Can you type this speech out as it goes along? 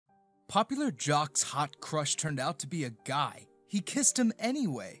popular jock's hot crush turned out to be a guy. He kissed him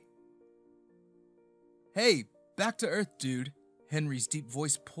anyway. Hey, back to earth, dude. Henry's deep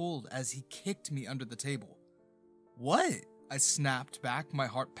voice pulled as he kicked me under the table. What? I snapped back, my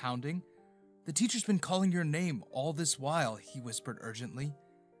heart pounding. The teacher's been calling your name all this while, he whispered urgently.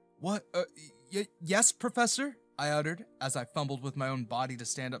 What? Yes, Professor? I uttered as I fumbled with my own body to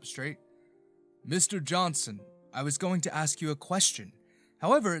stand up straight. Mr. Johnson, I was going to ask you a question.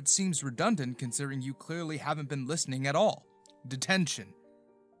 However, it seems redundant considering you clearly haven't been listening at all. Detention.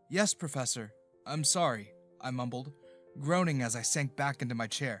 Yes, Professor. I'm sorry, I mumbled, groaning as I sank back into my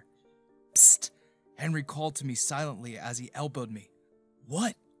chair. Psst! Henry called to me silently as he elbowed me.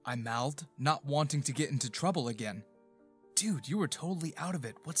 What? I mouthed, not wanting to get into trouble again. Dude, you were totally out of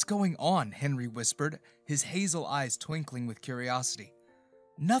it. What's going on? Henry whispered, his hazel eyes twinkling with curiosity.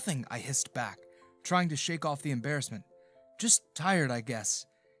 Nothing, I hissed back, trying to shake off the embarrassment. Just tired, I guess.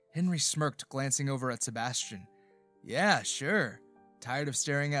 Henry smirked, glancing over at Sebastian. Yeah, sure. Tired of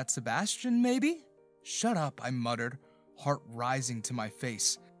staring at Sebastian, maybe? Shut up, I muttered, heart rising to my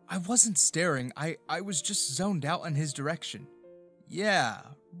face. I wasn't staring, I was just zoned out in his direction. Yeah,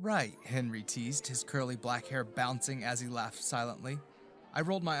 right, Henry teased, his curly black hair bouncing as he laughed silently. I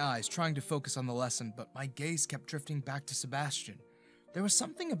rolled my eyes, trying to focus on the lesson, but my gaze kept drifting back to Sebastian. There was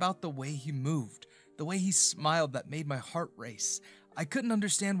something about the way he moved, the way he smiled that made my heart race. I couldn't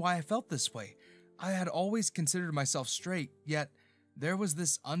understand why I felt this way. I had always considered myself straight, yet there was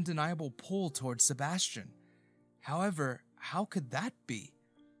this undeniable pull towards Sebastian. However, how could that be?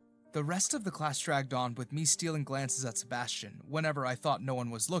 The rest of the class dragged on with me stealing glances at Sebastian whenever I thought no one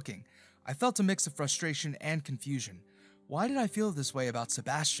was looking. I felt a mix of frustration and confusion. Why did I feel this way about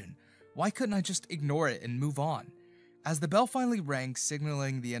Sebastian? Why couldn't I just ignore it and move on? As the bell finally rang,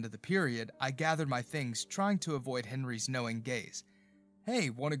 signaling the end of the period, I gathered my things, trying to avoid Henry's knowing gaze.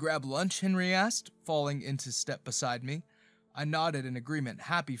 Hey, want to grab lunch? Henry asked, falling into step beside me. I nodded in agreement,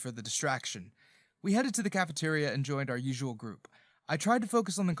 happy for the distraction. We headed to the cafeteria and joined our usual group. I tried to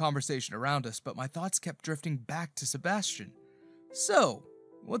focus on the conversation around us, but my thoughts kept drifting back to Sebastian. So,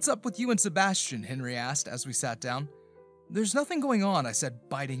 what's up with you and Sebastian? Henry asked as we sat down. There's nothing going on, I said,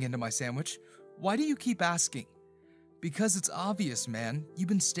 biting into my sandwich. Why do you keep asking? Because it's obvious, man. You've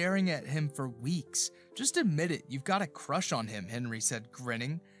been staring at him for weeks. Just admit it, you've got a crush on him, Henry said,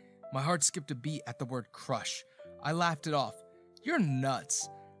 grinning. My heart skipped a beat at the word crush. I laughed it off. You're nuts.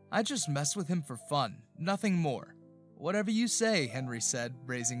 I just mess with him for fun, nothing more. Whatever you say, Henry said,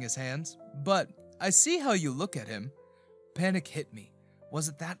 raising his hands. But I see how you look at him. Panic hit me. Was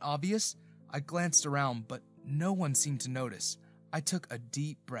it that obvious? I glanced around, but no one seemed to notice. I took a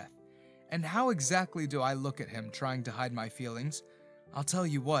deep breath. And how exactly do I look at him, trying to hide my feelings? I'll tell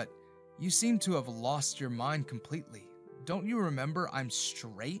you what, you seem to have lost your mind completely. Don't you remember I'm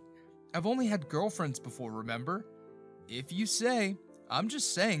straight? I've only had girlfriends before, remember? If you say. I'm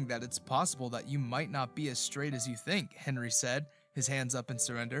just saying that it's possible that you might not be as straight as you think, Henry said, his hands up in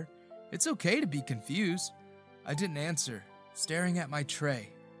surrender. It's okay to be confused. I didn't answer, staring at my tray.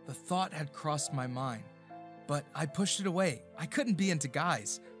 The thought had crossed my mind, but I pushed it away. I couldn't be into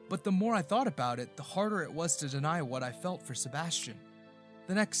guys, but the more I thought about it, the harder it was to deny what I felt for Sebastian.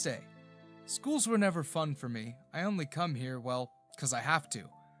 The next day. Schools were never fun for me. I only come here, well, 'cause I have to.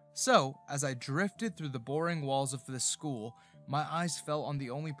 So, as I drifted through the boring walls of this school, my eyes fell on the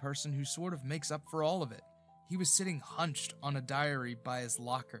only person who sort of makes up for all of it. He was sitting hunched on a diary by his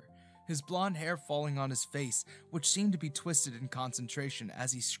locker, his blonde hair falling on his face, which seemed to be twisted in concentration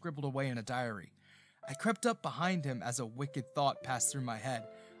as he scribbled away in a diary. I crept up behind him as a wicked thought passed through my head.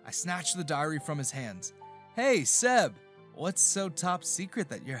 I snatched the diary from his hands. Hey, Seb! What's so top secret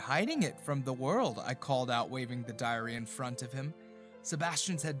that you're hiding it from the world? I called out, waving the diary in front of him.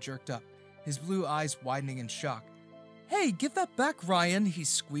 Sebastian's head jerked up, his blue eyes widening in shock. Hey, give that back, Ryan, he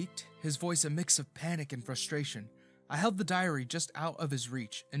squeaked, his voice a mix of panic and frustration. I held the diary just out of his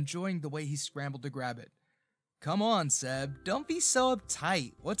reach, enjoying the way he scrambled to grab it. Come on, Seb, don't be so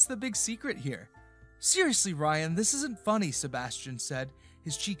uptight. What's the big secret here? Seriously, Ryan, this isn't funny, Sebastian said,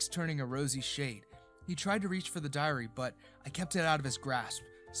 his cheeks turning a rosy shade. He tried to reach for the diary, but I kept it out of his grasp,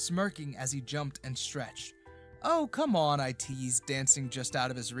 smirking as he jumped and stretched. Oh, come on, I teased, dancing just out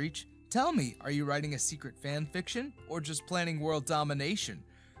of his reach. Tell me, are you writing a secret fan fiction, or just planning world domination?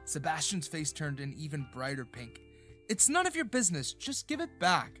 Sebastian's face turned an even brighter pink. It's none of your business, just give it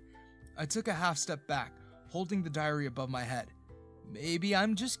back. I took a half step back, holding the diary above my head. Maybe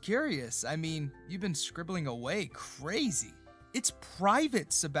I'm just curious. I mean, you've been scribbling away crazy. It's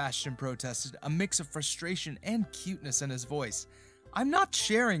private, Sebastian protested, a mix of frustration and cuteness in his voice. I'm not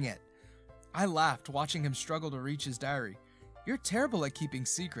sharing it. I laughed, watching him struggle to reach his diary. You're terrible at keeping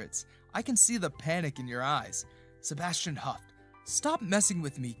secrets. I can see the panic in your eyes. Sebastian huffed. Stop messing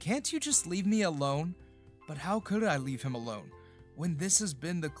with me. Can't you just leave me alone? But how could I leave him alone when this has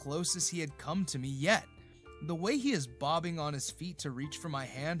been the closest he had come to me yet? The way he is bobbing on his feet to reach for my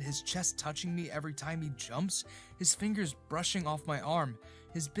hand, his chest touching me every time he jumps, his fingers brushing off my arm,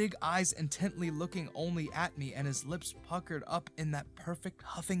 his big eyes intently looking only at me, and his lips puckered up in that perfect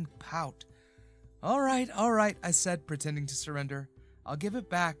huffing pout. All right, I said, pretending to surrender. I'll give it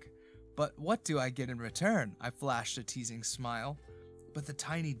back. But what do I get in return? I flashed a teasing smile. But the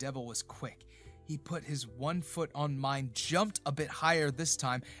tiny devil was quick. He put his one foot on mine, jumped a bit higher this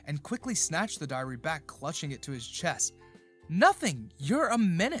time, and quickly snatched the diary back, clutching it to his chest. Nothing! You're a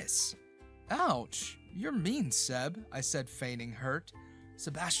menace! Ouch! You're mean, Seb, I said, feigning hurt.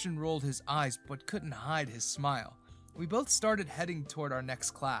 Sebastian rolled his eyes, but couldn't hide his smile. We both started heading toward our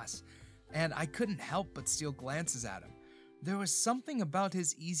next class, and I couldn't help but steal glances at him. There was something about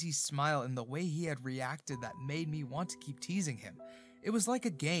his easy smile and the way he had reacted that made me want to keep teasing him. It was like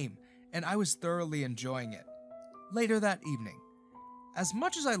a game, and I was thoroughly enjoying it. Later that evening. As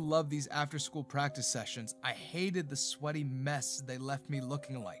much as I loved these after-school practice sessions, I hated the sweaty mess they left me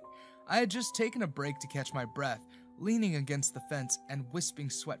looking like. I had just taken a break to catch my breath, leaning against the fence and wisping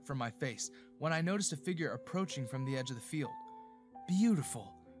sweat from my face, when I noticed a figure approaching from the edge of the field.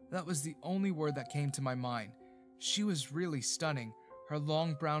 Beautiful. That was the only word that came to my mind. She was really stunning. Her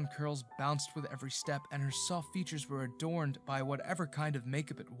long brown curls bounced with every step, and her soft features were adorned by whatever kind of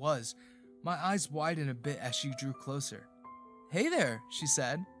makeup it was. My eyes widened a bit as she drew closer. Hey there, she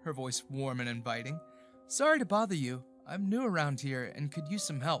said, her voice warm and inviting. Sorry to bother you. I'm new around here and could use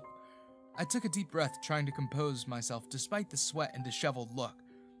some help. I took a deep breath, trying to compose myself despite the sweat and disheveled look.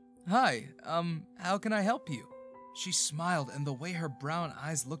 Hi, how can I help you? She smiled, and the way her brown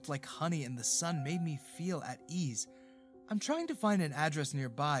eyes looked like honey in the sun made me feel at ease. I'm trying to find an address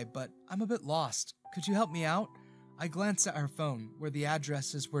nearby, but I'm a bit lost. Could you help me out? I glanced at her phone, where the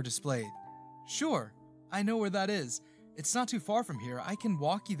addresses were displayed. Sure, I know where that is. It's not too far from here. I can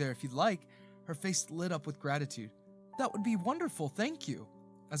walk you there if you'd like. Her face lit up with gratitude. That would be wonderful, thank you.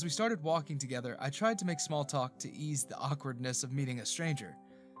 As we started walking together, I tried to make small talk to ease the awkwardness of meeting a stranger.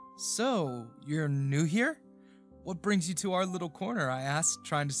 So, you're new here? What brings you to our little corner? I asked,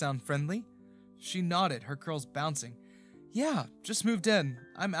 trying to sound friendly. She nodded, her curls bouncing. Yeah, just moved in.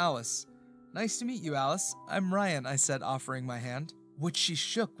 I'm Alice. Nice to meet you, Alice. I'm Ryan, I said, offering my hand, which she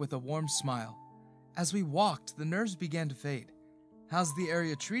shook with a warm smile. As we walked, the nerves began to fade. How's the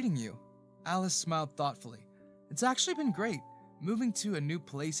area treating you? Alice smiled thoughtfully. It's actually been great. Moving to a new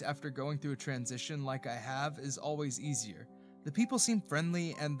place after going through a transition like I have is always easier. The people seem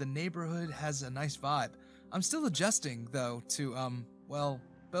friendly and the neighborhood has a nice vibe. I'm still adjusting, though, to,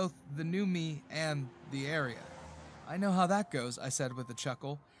 both the new me and the area. I know how that goes, I said with a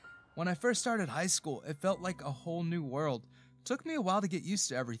chuckle. When I first started high school, it felt like a whole new world. Took me a while to get used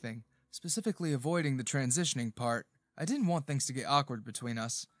to everything, specifically avoiding the transitioning part. I didn't want things to get awkward between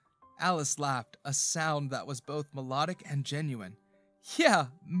us. Alice laughed, a sound that was both melodic and genuine. Yeah,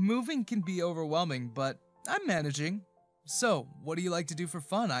 moving can be overwhelming, but I'm managing. So, what do you like to do for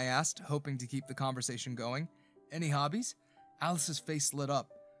fun? I asked, hoping to keep the conversation going. Any hobbies? Alice's face lit up.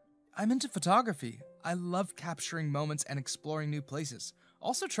 I'm into photography. I love capturing moments and exploring new places,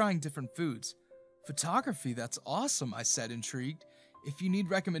 also trying different foods. Photography, that's awesome, I said, intrigued. If you need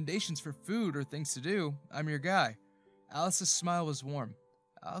recommendations for food or things to do, I'm your guy. Alice's smile was warm.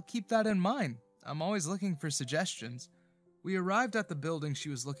 I'll keep that in mind. I'm always looking for suggestions. We arrived at the building she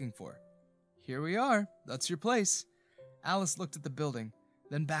was looking for. Here we are. That's your place. Alice looked at the building,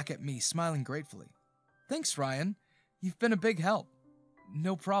 then back at me, smiling gratefully. Thanks, Ryan. You've been a big help.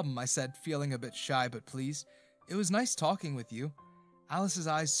 No problem, I said, feeling a bit shy but pleased. It was nice talking with you. Alice's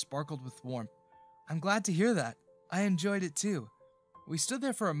eyes sparkled with warmth. I'm glad to hear that. I enjoyed it too. We stood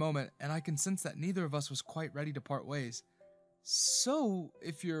there for a moment, and I could sense that neither of us was quite ready to part ways. So,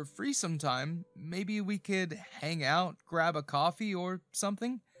 if you're free sometime, maybe we could hang out, grab a coffee or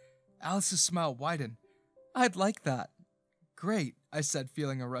something? Alice's smile widened. I'd like that. Great, I said,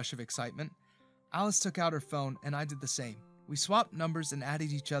 feeling a rush of excitement. Alice took out her phone, and I did the same. We swapped numbers and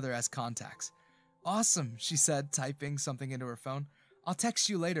added each other as contacts. Awesome, she said, typing something into her phone. I'll text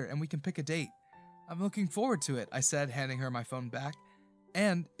you later, and we can pick a date. I'm looking forward to it, I said, handing her my phone back.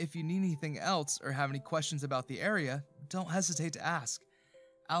 And if you need anything else or have any questions about the area, don't hesitate to ask.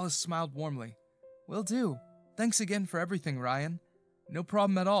 Alice smiled warmly. Will do. Thanks again for everything, Ryan. No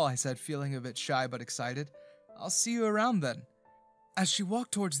problem at all, I said, feeling a bit shy but excited. I'll see you around then. As she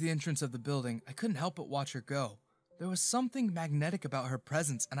walked towards the entrance of the building, I couldn't help but watch her go. There was something magnetic about her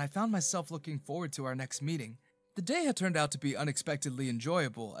presence, and I found myself looking forward to our next meeting. The day had turned out to be unexpectedly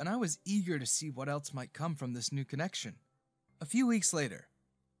enjoyable, and I was eager to see what else might come from this new connection. A few weeks later.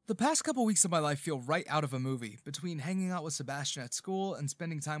 The past couple weeks of my life feel right out of a movie. Between hanging out with Sebastian at school and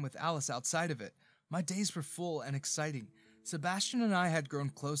spending time with Alice outside of it, my days were full and exciting. Sebastian and I had grown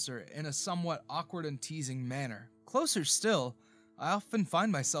closer in a somewhat awkward and teasing manner. Closer still, I often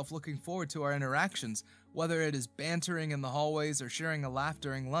find myself looking forward to our interactions, whether it is bantering in the hallways or sharing a laugh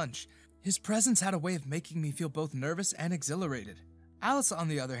during lunch. His presence had a way of making me feel both nervous and exhilarated. Alice, on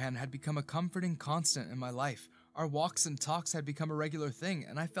the other hand, had become a comforting constant in my life. Our walks and talks had become a regular thing,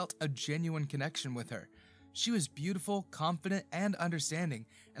 and I felt a genuine connection with her. She was beautiful, confident, and understanding,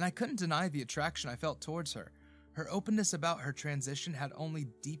 and I couldn't deny the attraction I felt towards her. Her openness about her transition had only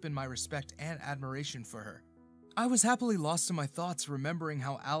deepened my respect and admiration for her. I was happily lost in my thoughts, remembering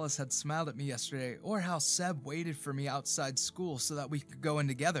how Alice had smiled at me yesterday, or how Seb waited for me outside school so that we could go in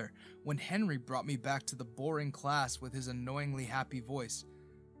together, when Henry brought me back to the boring class with his annoyingly happy voice.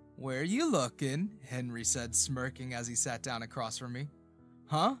 "Where you looking?" Henry said, smirking as he sat down across from me.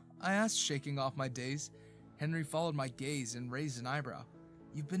 "Huh?" I asked, shaking off my daze. Henry followed my gaze and raised an eyebrow.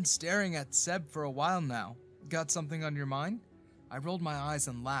 "You've been staring at Seb for a while now. Got something on your mind?" I rolled my eyes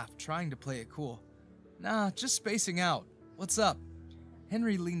and laughed, trying to play it cool. "Nah, just spacing out. What's up?"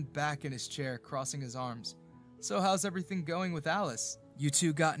 Henry leaned back in his chair, crossing his arms. "So how's everything going with Alice? You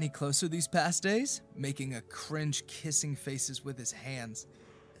two got any closer these past days?" Making a cringe kissing faces with his hands.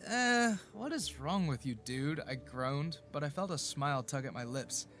 What is wrong with you, dude?" I groaned, but I felt a smile tug at my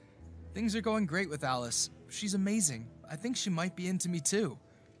lips. "Things are going great with Alice. She's amazing. I think she might be into me too."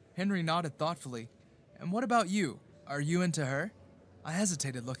 Henry nodded thoughtfully. "And what about you? Are you into her?" I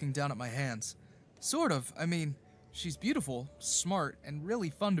hesitated, looking down at my hands. "Sort of. I mean, she's beautiful, smart, and really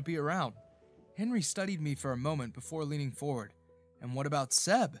fun to be around." Henry studied me for a moment before leaning forward. "And what about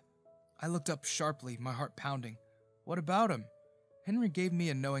Seb?" I looked up sharply, my heart pounding. "What about him?" Henry gave me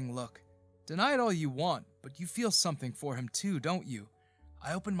a knowing look. "Deny it all you want, but you feel something for him too, don't you?"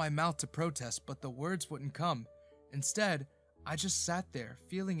 I opened my mouth to protest, but the words wouldn't come. Instead, I just sat there,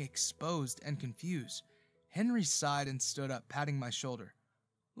 feeling exposed and confused. Henry sighed and stood up, patting my shoulder.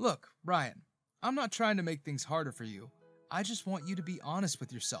 "Look, Ryan, I'm not trying to make things harder for you. I just want you to be honest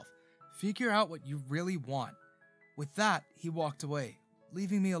with yourself. Figure out what you really want." With that, he walked away,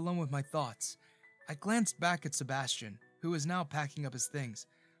 leaving me alone with my thoughts. I glanced back at Sebastian, who was now packing up his things.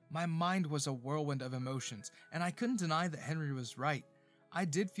 My mind was a whirlwind of emotions, and I couldn't deny that Henry was right. I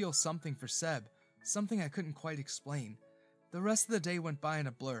did feel something for Seb, something I couldn't quite explain. The rest of the day went by in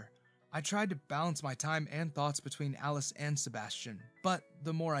a blur. I tried to balance my time and thoughts between Alice and Sebastian, but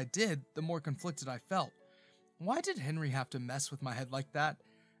the more I did, the more conflicted I felt. Why did Henry have to mess with my head like that?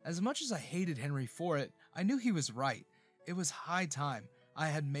 As much as I hated Henry for it, I knew he was right. It was high time. I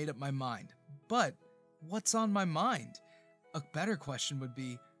had made up my mind. But what's on my mind? A better question would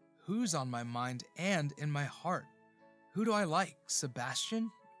be, who's on my mind and in my heart? Who do I like, Sebastian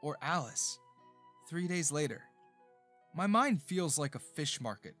or Alice? 3 days later. My mind feels like a fish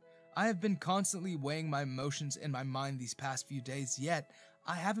market. I have been constantly weighing my emotions in my mind these past few days, yet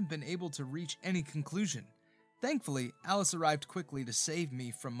I haven't been able to reach any conclusion. Thankfully, Alice arrived quickly to save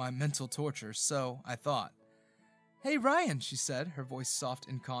me from my mental torture, so I thought. "Hey Ryan," she said, her voice soft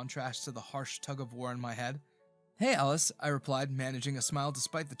in contrast to the harsh tug-of-war in my head. "Hey Alice," I replied, managing a smile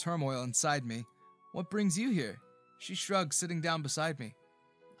despite the turmoil inside me. "What brings you here?" She shrugged, sitting down beside me.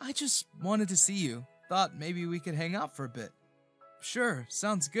 "I just wanted to see you. Thought maybe we could hang out for a bit." "Sure,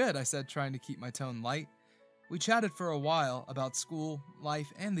 sounds good," I said, trying to keep my tone light. We chatted for a while about school,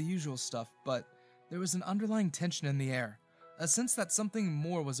 life, and the usual stuff, but there was an underlying tension in the air, a sense that something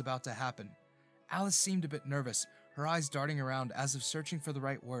more was about to happen. Alice seemed a bit nervous, her eyes darting around as if searching for the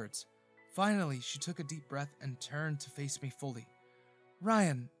right words. Finally, she took a deep breath and turned to face me fully.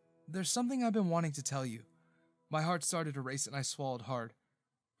 "Ryan, there's something I've been wanting to tell you." My heart started to race and I swallowed hard.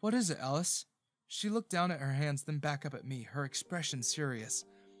 "What is it, Alice?" She looked down at her hands, then back up at me, her expression serious.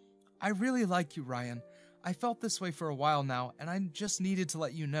 "I really like you, Ryan. I felt this way for a while now, and I just needed to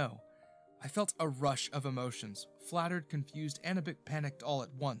let you know." I felt a rush of emotions, flattered, confused, and a bit panicked all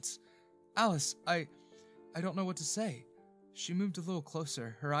at once. "Alice, I don't know what to say." She moved a little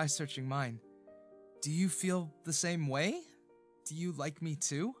closer, her eyes searching mine. "Do you feel the same way? Do you like me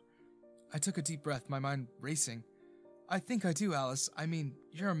too?" I took a deep breath, my mind racing. "I think I do, Alice. I mean,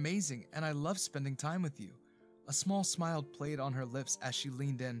 you're amazing, and I love spending time with you." A small smile played on her lips as she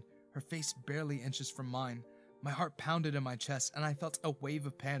leaned in, her face barely inches from mine. My heart pounded in my chest, and I felt a wave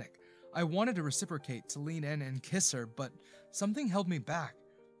of panic. I wanted to reciprocate, to lean in and kiss her, but something held me back.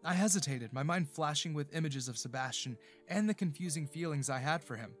 I hesitated, my mind flashing with images of Sebastian and the confusing feelings I had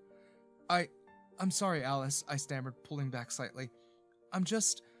for him. I'm sorry, Alice, I stammered, pulling back slightly. I'm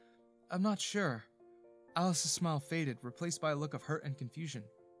not sure. Alice's smile faded, replaced by a look of hurt and confusion.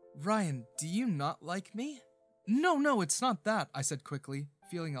 Ryan, do you not like me? No, it's not that, I said quickly,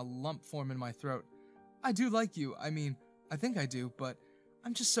 feeling a lump form in my throat. I do like you, I think I do, but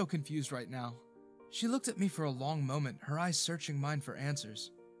I'm just so confused right now. She looked at me for a long moment, her eyes searching mine for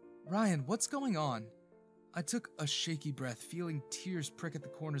answers. Ryan, what's going on? I took a shaky breath, feeling tears prick at the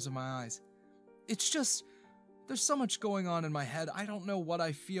corners of my eyes. It's just, there's so much going on in my head, I don't know what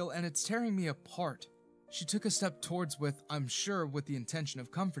I feel, and it's tearing me apart. She took a step towards I'm sure with the intention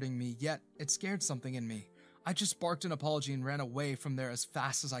of comforting me, yet it scared something in me. I just barked an apology and ran away from there as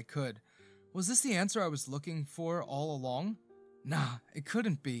fast as I could. Was this the answer I was looking for all along? Nah, it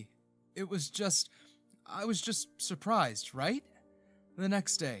couldn't be. I was just surprised, right? The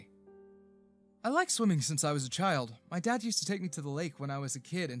next day. I liked swimming since I was a child. My dad used to take me to the lake when I was a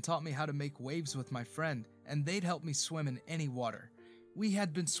kid and taught me how to make waves with my friend, and they'd help me swim in any water. We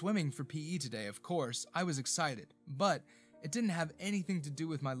had been swimming for PE today, of course. I was excited, but it didn't have anything to do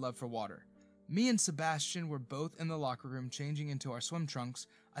with my love for water. Me and Sebastian were both in the locker room changing into our swim trunks.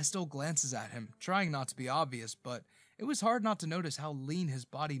 I stole glances at him, trying not to be obvious, but it was hard not to notice how lean his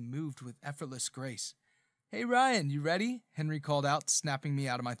body moved with effortless grace. Hey Ryan, you ready? Henry called out, snapping me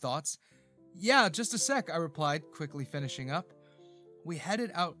out of my thoughts. Yeah, just a sec, I replied, quickly finishing up. We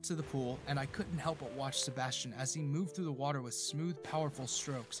headed out to the pool, and I couldn't help but watch Sebastian as he moved through the water with smooth, powerful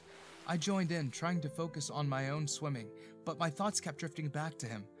strokes. I joined in, trying to focus on my own swimming, but my thoughts kept drifting back to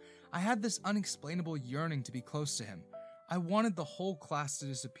him. I had this unexplainable yearning to be close to him. I wanted the whole class to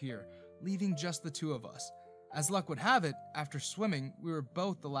disappear, leaving just the two of us. As luck would have it, after swimming, we were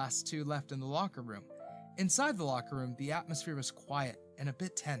both the last two left in the locker room. Inside the locker room, the atmosphere was quiet and a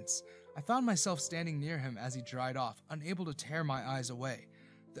bit tense. I found myself standing near him as he dried off, unable to tear my eyes away.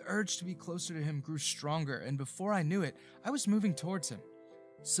 The urge to be closer to him grew stronger, and before I knew it, I was moving towards him.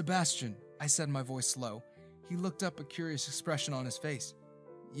 Sebastian, I said, my voice low. He looked up, a curious expression on his face.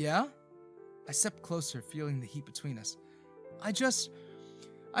 Yeah? I stepped closer, feeling the heat between us.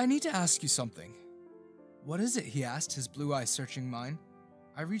 I need to ask you something. What is it? He asked, his blue eyes searching mine.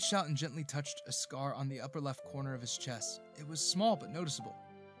 I reached out and gently touched a scar on the upper left corner of his chest. It was small but noticeable.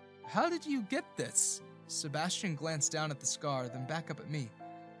 How did you get this? Sebastian glanced down at the scar, then back up at me.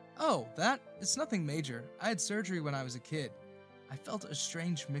 Oh, it's nothing major. I had surgery when I was a kid. I felt a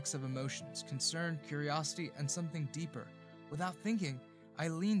strange mix of emotions, concern, curiosity, and something deeper. Without thinking, I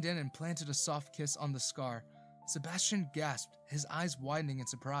leaned in and planted a soft kiss on the scar. Sebastian gasped, his eyes widening in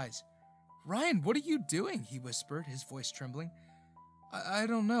surprise. Ryan, what are you doing? He whispered, his voice trembling. I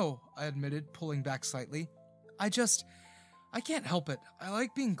don't know, I admitted, pulling back slightly. I can't help it. I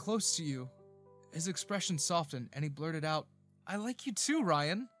like being close to you. His expression softened, and he blurted out, I like you too,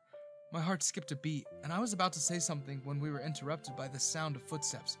 Ryan. My heart skipped a beat, and I was about to say something when we were interrupted by the sound of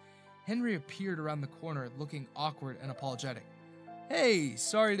footsteps. Henry appeared around the corner, looking awkward and apologetic. Hey,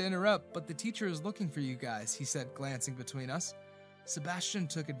 sorry to interrupt, but the teacher is looking for you guys, he said, glancing between us. Sebastian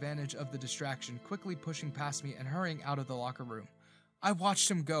took advantage of the distraction, quickly pushing past me and hurrying out of the locker room. I watched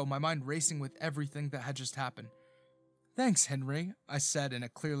him go, my mind racing with everything that had just happened. Thanks, Henry, I said in a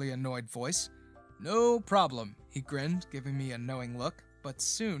clearly annoyed voice. No problem, he grinned, giving me a knowing look, but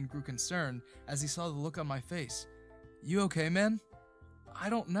soon grew concerned as he saw the look on my face. You okay, man? I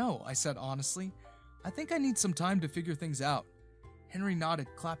don't know, I said honestly. I think I need some time to figure things out. Henry nodded,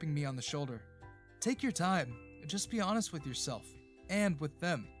 clapping me on the shoulder. Take your time, and just be honest with yourself, and with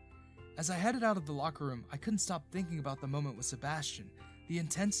them. As I headed out of the locker room, I couldn't stop thinking about the moment with Sebastian, the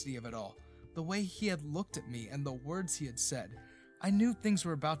intensity of it all, the way he had looked at me and the words he had said. I knew things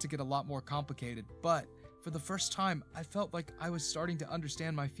were about to get a lot more complicated, but for the first time, I felt like I was starting to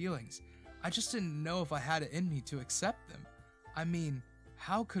understand my feelings. I just didn't know if I had it in me to accept them. I mean,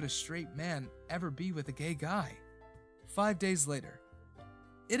 how could a straight man ever be with a gay guy? 5 days later.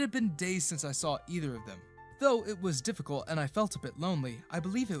 It had been days since I saw either of them. Though it was difficult and I felt a bit lonely, I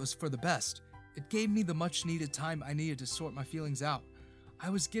believe it was for the best. It gave me the much needed time I needed to sort my feelings out. I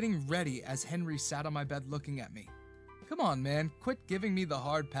was getting ready as Henry sat on my bed looking at me. Come on, man, quit giving me the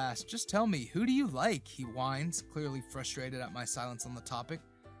hard pass. Just tell me, who do you like? He whines, clearly frustrated at my silence on the topic.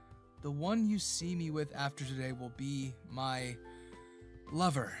 The one you see me with after today will be my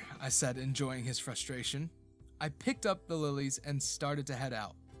lover, I said, enjoying his frustration. I picked up the lilies and started to head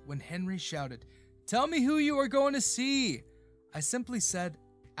out when Henry shouted, Tell me who you are going to see! I simply said,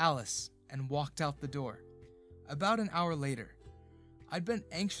 Alice, and walked out the door. About an hour later, I'd been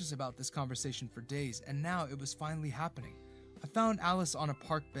anxious about this conversation for days, and now it was finally happening. I found Alice on a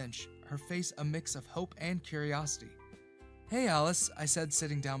park bench, her face a mix of hope and curiosity. Hey Alice, I said,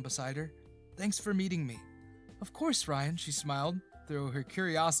 sitting down beside her. Thanks for meeting me." "Of course, Ryan," she smiled, though her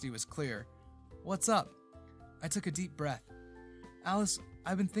curiosity was clear. "What's up?" I took a deep breath. "Alice,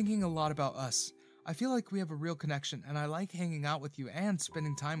 I've been thinking a lot about us. I feel like we have a real connection, and I like hanging out with you and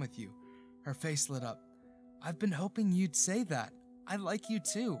spending time with you." Her face lit up. "I've been hoping you'd say that. I like you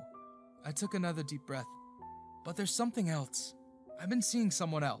too." I took another deep breath. "But there's something else. I've been seeing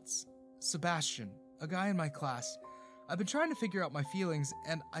someone else. Sebastian, a guy in my class. I've been trying to figure out my feelings,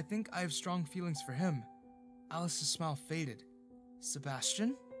 and I think I have strong feelings for him." Alice's smile faded.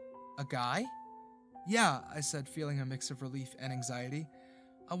 "Sebastian? A guy?" "Yeah," I said, feeling a mix of relief and anxiety.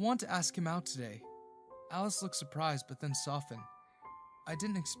 "I want to ask him out today." Alice looked surprised, but then softened. "I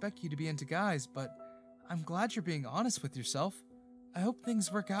didn't expect you to be into guys, but I'm glad you're being honest with yourself. I hope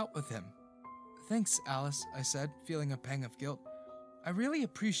things work out with him." "Thanks, Alice," I said, feeling a pang of guilt. "I really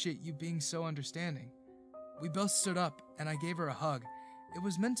appreciate you being so understanding." We both stood up, and I gave her a hug. It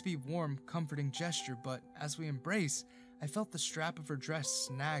was meant to be a warm, comforting gesture, but as we embraced, I felt the strap of her dress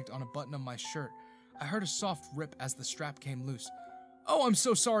snagged on a button of my shirt. I heard a soft rip as the strap came loose. "Oh, I'm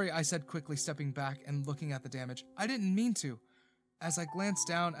so sorry," I said quickly, stepping back and looking at the damage. "I didn't mean to." As I glanced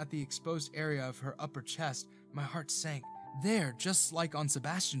down at the exposed area of her upper chest, my heart sank. There, just like on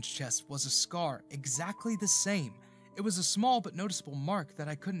Sebastian's chest, was a scar, exactly the same. It was a small but noticeable mark that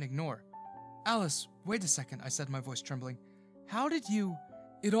I couldn't ignore. "Alice, wait a second," I said, my voice trembling. "How did you—"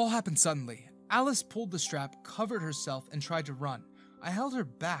 It all happened suddenly. Alice pulled the strap, covered herself, and tried to run. I held her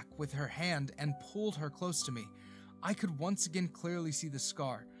back with her hand and pulled her close to me. I could once again clearly see the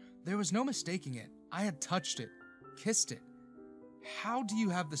scar. There was no mistaking it. I had touched it, kissed it. "How do you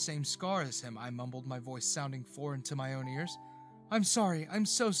have the same scar as him?" I mumbled, my voice sounding foreign to my own ears. "I'm sorry, I'm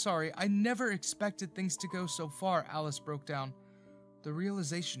so sorry. I never expected things to go so far," Alice broke down. The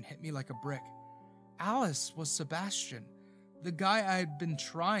realization hit me like a brick. Alice was Sebastian. The guy I had been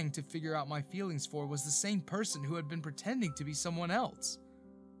trying to figure out my feelings for was the same person who had been pretending to be someone else.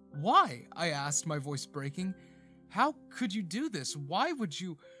 "Why?" I asked, my voice breaking. "How could you do this? Why would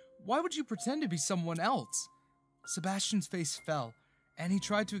you pretend to be someone else?" Sebastian's face fell, and he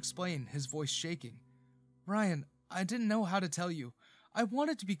tried to explain, his voice shaking. "Ryan, I didn't know how to tell you. I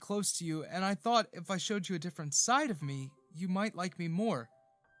wanted to be close to you, and I thought if I showed you a different side of me, you might like me more."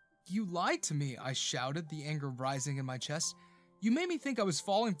 "You lied to me," I shouted, the anger rising in my chest. "You made me think I was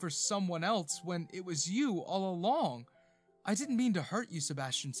falling for someone else when it was you all along." "I didn't mean to hurt you,"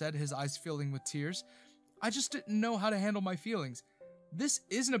 Sebastian said, his eyes filling with tears. "I just didn't know how to handle my feelings." "This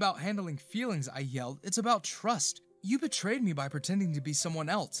isn't about handling feelings," I yelled. "It's about trust. You betrayed me by pretending to be someone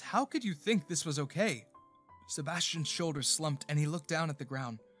else. How could you think this was okay?" Sebastian's shoulders slumped and he looked down at the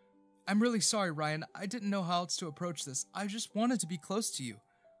ground. "I'm really sorry, Ryan. I didn't know how else to approach this. I just wanted to be close to you."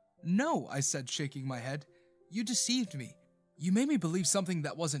 "No," I said, shaking my head. "You deceived me. You made me believe something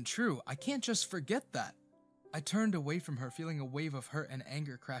that wasn't true. I can't just forget that." I turned away from her, feeling a wave of hurt and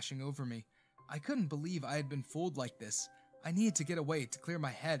anger crashing over me. I couldn't believe I had been fooled like this. I needed to get away, to clear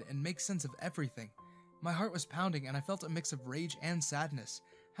my head and make sense of everything. My heart was pounding and I felt a mix of rage and sadness.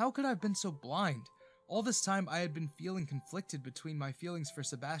 How could I have been so blind? All this time I had been feeling conflicted between my feelings for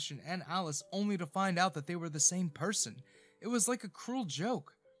Sebastian and Alice, only to find out that they were the same person. It was like a cruel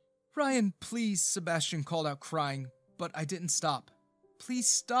joke. "Ryan, please," Sebastian called out, crying, but I didn't stop. "Please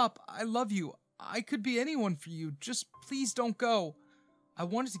stop. I love you. I could be anyone for you. Just please don't go." I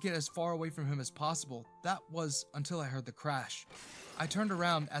wanted to get as far away from him as possible. That was until I heard the crash. I turned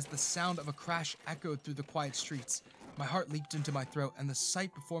around as the sound of a crash echoed through the quiet streets. My heart leaped into my throat, and the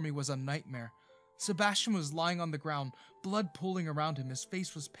sight before me was a nightmare. Sebastian was lying on the ground, blood pooling around him. His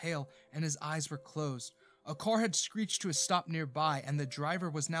face was pale, and his eyes were closed. A car had screeched to a stop nearby, and the driver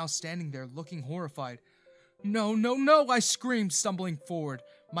was now standing there looking horrified. "No, no, no!" I screamed, stumbling forward.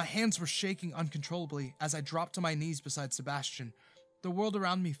 My hands were shaking uncontrollably as I dropped to my knees beside Sebastian. The world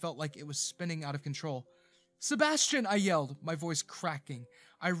around me felt like it was spinning out of control. "Sebastian!" I yelled, my voice cracking.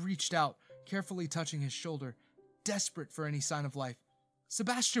 I reached out, carefully touching his shoulder, desperate for any sign of life.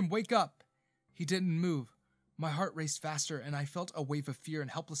 "Sebastian, wake up!" He didn't move. My heart raced faster, and I felt a wave of fear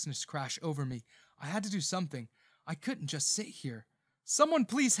and helplessness crash over me. I had to do something. I couldn't just sit here. "Someone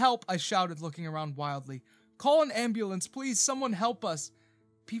please help!" I shouted, looking around wildly. "Call an ambulance, please! Someone help us!"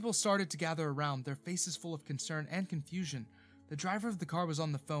 People started to gather around, their faces full of concern and confusion. The driver of the car was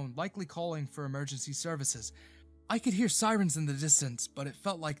on the phone, likely calling for emergency services. I could hear sirens in the distance, but it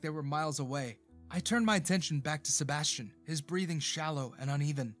felt like they were miles away. I turned my attention back to Sebastian, his breathing shallow and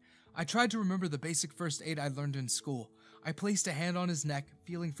uneven. I tried to remember the basic first aid I learned in school. I placed a hand on his neck,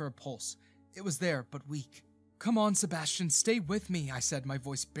 feeling for a pulse. It was there, but weak. "Come on, Sebastian, stay with me," I said, my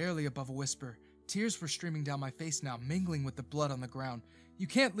voice barely above a whisper. Tears were streaming down my face now, mingling with the blood on the ground. You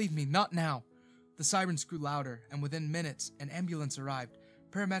can't leave me, not now. The sirens grew louder, and within minutes, an ambulance arrived.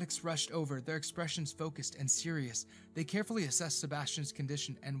 Paramedics rushed over, their expressions focused and serious. They carefully assessed Sebastian's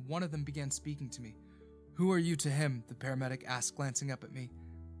condition, and one of them began speaking to me. Who are you to him? The paramedic asked, glancing up at me.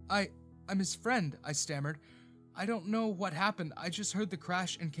 I'm his friend, I stammered. I don't know what happened. I just heard the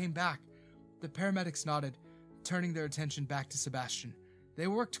crash and came back. The paramedics nodded, turning their attention back to Sebastian. They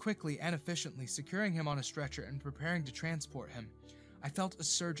worked quickly and efficiently, securing him on a stretcher and preparing to transport him. I felt a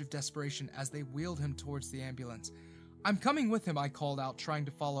surge of desperation as they wheeled him towards the ambulance. I'm coming with him, I called out, trying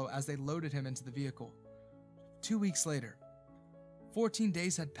to follow as they loaded him into the vehicle. 2 weeks later. 14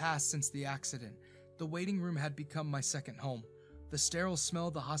 days had passed since the accident. The waiting room had become my second home. The sterile smell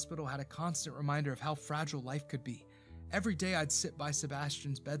of the hospital had a constant reminder of how fragile life could be. Every day I'd sit by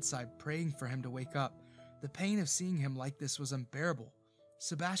Sebastian's bedside, praying for him to wake up. The pain of seeing him like this was unbearable.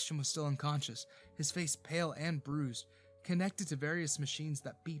 Sebastian was still unconscious, his face pale and bruised, connected to various machines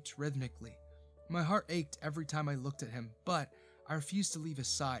that beat rhythmically. My heart ached every time I looked at him, but I refused to leave his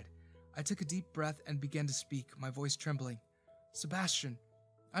side. I took a deep breath and began to speak, my voice trembling. Sebastian,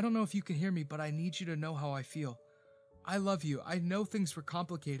 I don't know if you can hear me, but I need you to know how I feel. I love you. I know things were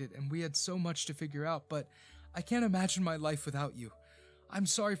complicated and we had so much to figure out, but I can't imagine my life without you. I'm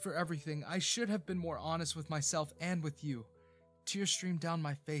sorry for everything. I should have been more honest with myself and with you. Tears streamed down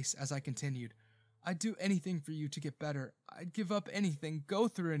my face as I continued. I'd do anything for you to get better. I'd give up anything, go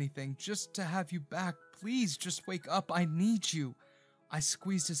through anything, just to have you back. Please, just wake up. I need you. I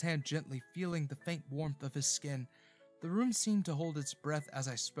squeezed his hand gently, feeling the faint warmth of his skin. The room seemed to hold its breath as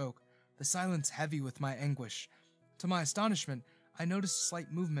I spoke, the silence heavy with my anguish. To my astonishment, I noticed a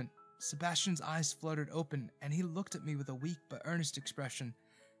slight movement. Sebastian's eyes fluttered open, and he looked at me with a weak but earnest expression.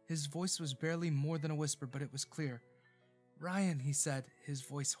 His voice was barely more than a whisper, but it was clear. Ryan, he said, his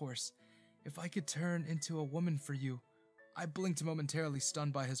voice hoarse, if I could turn into a woman for you. I blinked momentarily,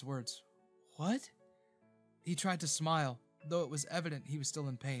 stunned by his words. What? He tried to smile, though it was evident he was still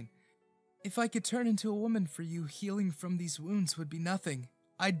in pain. If I could turn into a woman for you, healing from these wounds would be nothing.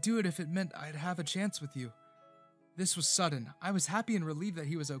 I'd do it if it meant I'd have a chance with you. This was sudden. I was happy and relieved that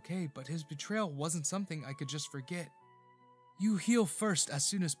he was okay, but his betrayal wasn't something I could just forget. You heal first as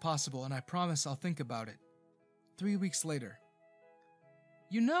soon as possible, and I promise I'll think about it. 3 weeks later.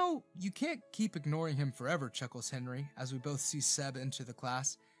 You know, you can't keep ignoring him forever, chuckles Henry, as we both see Seb enter the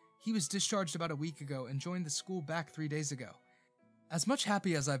class. He was discharged about a week ago and joined the school back 3 days ago. As much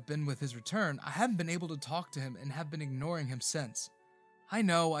happy as I've been with his return, I haven't been able to talk to him and have been ignoring him since. I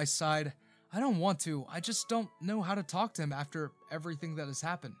know, I sighed. I don't want to, I just don't know how to talk to him after everything that has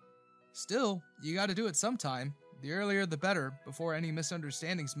happened. Still, you gotta do it sometime. The earlier the better, before any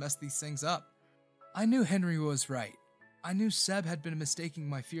misunderstandings mess these things up. I knew Henry was right. I knew Seb had been mistaking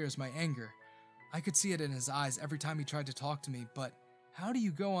my fear as my anger. I could see it in his eyes every time he tried to talk to me, but how do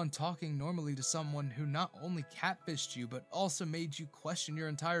you go on talking normally to someone who not only catfished you, but also made you question your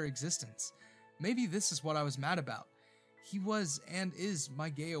entire existence? Maybe this is what I was mad about. He was and is my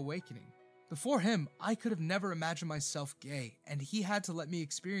gay awakening. Before him, I could have never imagined myself gay, and he had to let me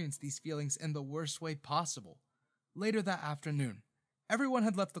experience these feelings in the worst way possible. Later that afternoon, everyone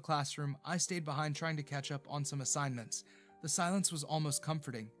had left the classroom. I stayed behind trying to catch up on some assignments. The silence was almost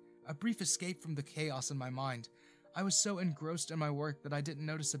comforting, a brief escape from the chaos in my mind. I was so engrossed in my work that I didn't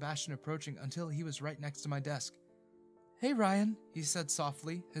notice Sebastian approaching until he was right next to my desk. Hey Ryan, he said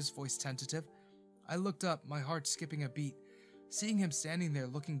softly, his voice tentative. I looked up, my heart skipping a beat. Seeing him standing there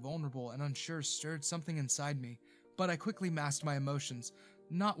looking vulnerable and unsure stirred something inside me, but I quickly masked my emotions,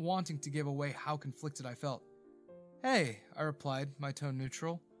 not wanting to give away how conflicted I felt. Hey, I replied, my tone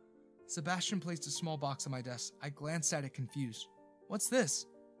neutral. Sebastian placed a small box on my desk. I glanced at it confused. What's this?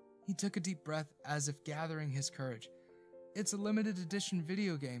 He took a deep breath as if gathering his courage. It's a limited edition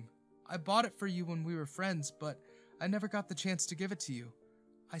video game. I bought it for you when we were friends, but I never got the chance to give it to you.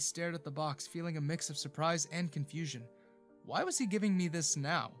 I stared at the box, feeling a mix of surprise and confusion. Why was he giving me this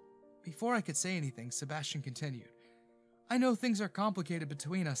now? Before I could say anything, Sebastian continued. I know things are complicated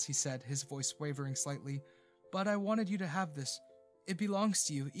between us, he said, his voice wavering slightly, but I wanted you to have this. It belongs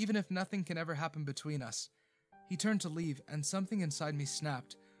to you, even if nothing can ever happen between us. He turned to leave, and something inside me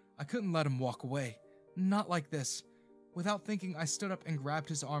snapped. I couldn't let him walk away. Not like this. Without thinking, I stood up and grabbed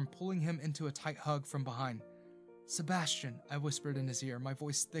his arm, pulling him into a tight hug from behind. Sebastian, I whispered in his ear, my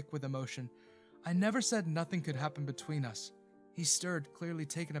voice thick with emotion. I never said nothing could happen between us. He stirred, clearly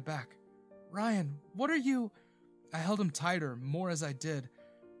taken aback. Ryan, what are you? I held him tighter, more as I did.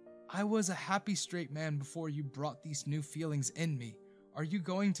 I was a happy straight man before you brought these new feelings in me. Are you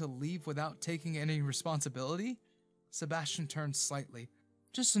going to leave without taking any responsibility? Sebastian turned slightly,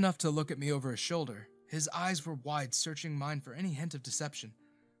 just enough to look at me over his shoulder. His eyes were wide, searching mine for any hint of deception.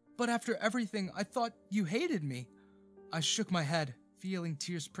 But after everything, I thought you hated me. I shook my head, feeling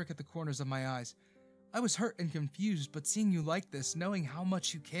tears prick at the corners of my eyes. I was hurt and confused, but seeing you like this, knowing how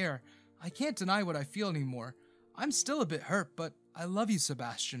much you care, I can't deny what I feel anymore. I'm still a bit hurt, but I love you,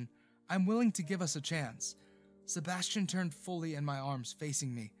 Sebastian. I'm willing to give us a chance. Sebastian turned fully in my arms,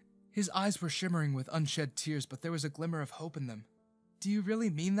 facing me. His eyes were shimmering with unshed tears, but there was a glimmer of hope in them. Do you really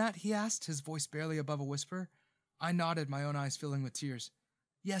mean that? He asked, his voice barely above a whisper. I nodded, my own eyes filling with tears.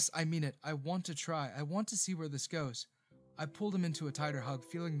 Yes, I mean it. I want to try. I want to see where this goes. I pulled him into a tighter hug,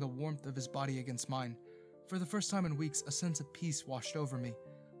 feeling the warmth of his body against mine. For the first time in weeks, a sense of peace washed over me.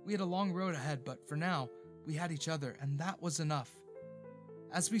 We had a long road ahead, but for now, we had each other, and that was enough.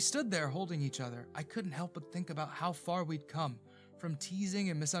 As we stood there holding each other, I couldn't help but think about how far we'd come, from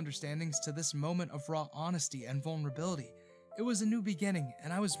teasing and misunderstandings to this moment of raw honesty and vulnerability. It was a new beginning,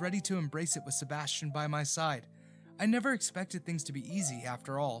 and I was ready to embrace it with Sebastian by my side. I never expected things to be easy,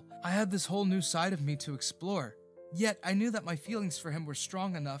 after all. I had this whole new side of me to explore. Yet, I knew that my feelings for him were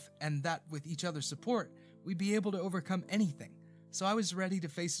strong enough, and that with each other's support, we'd be able to overcome anything. So I was ready to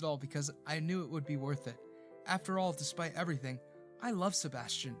face it all because I knew it would be worth it. After all, despite everything, I love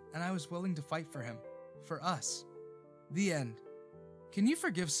Sebastian, and I was willing to fight for him. For us. The end. Can you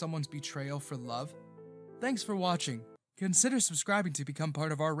forgive someone's betrayal for love? Thanks for watching. Consider subscribing to become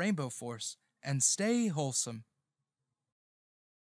part of our Rainbow Force, and stay wholesome.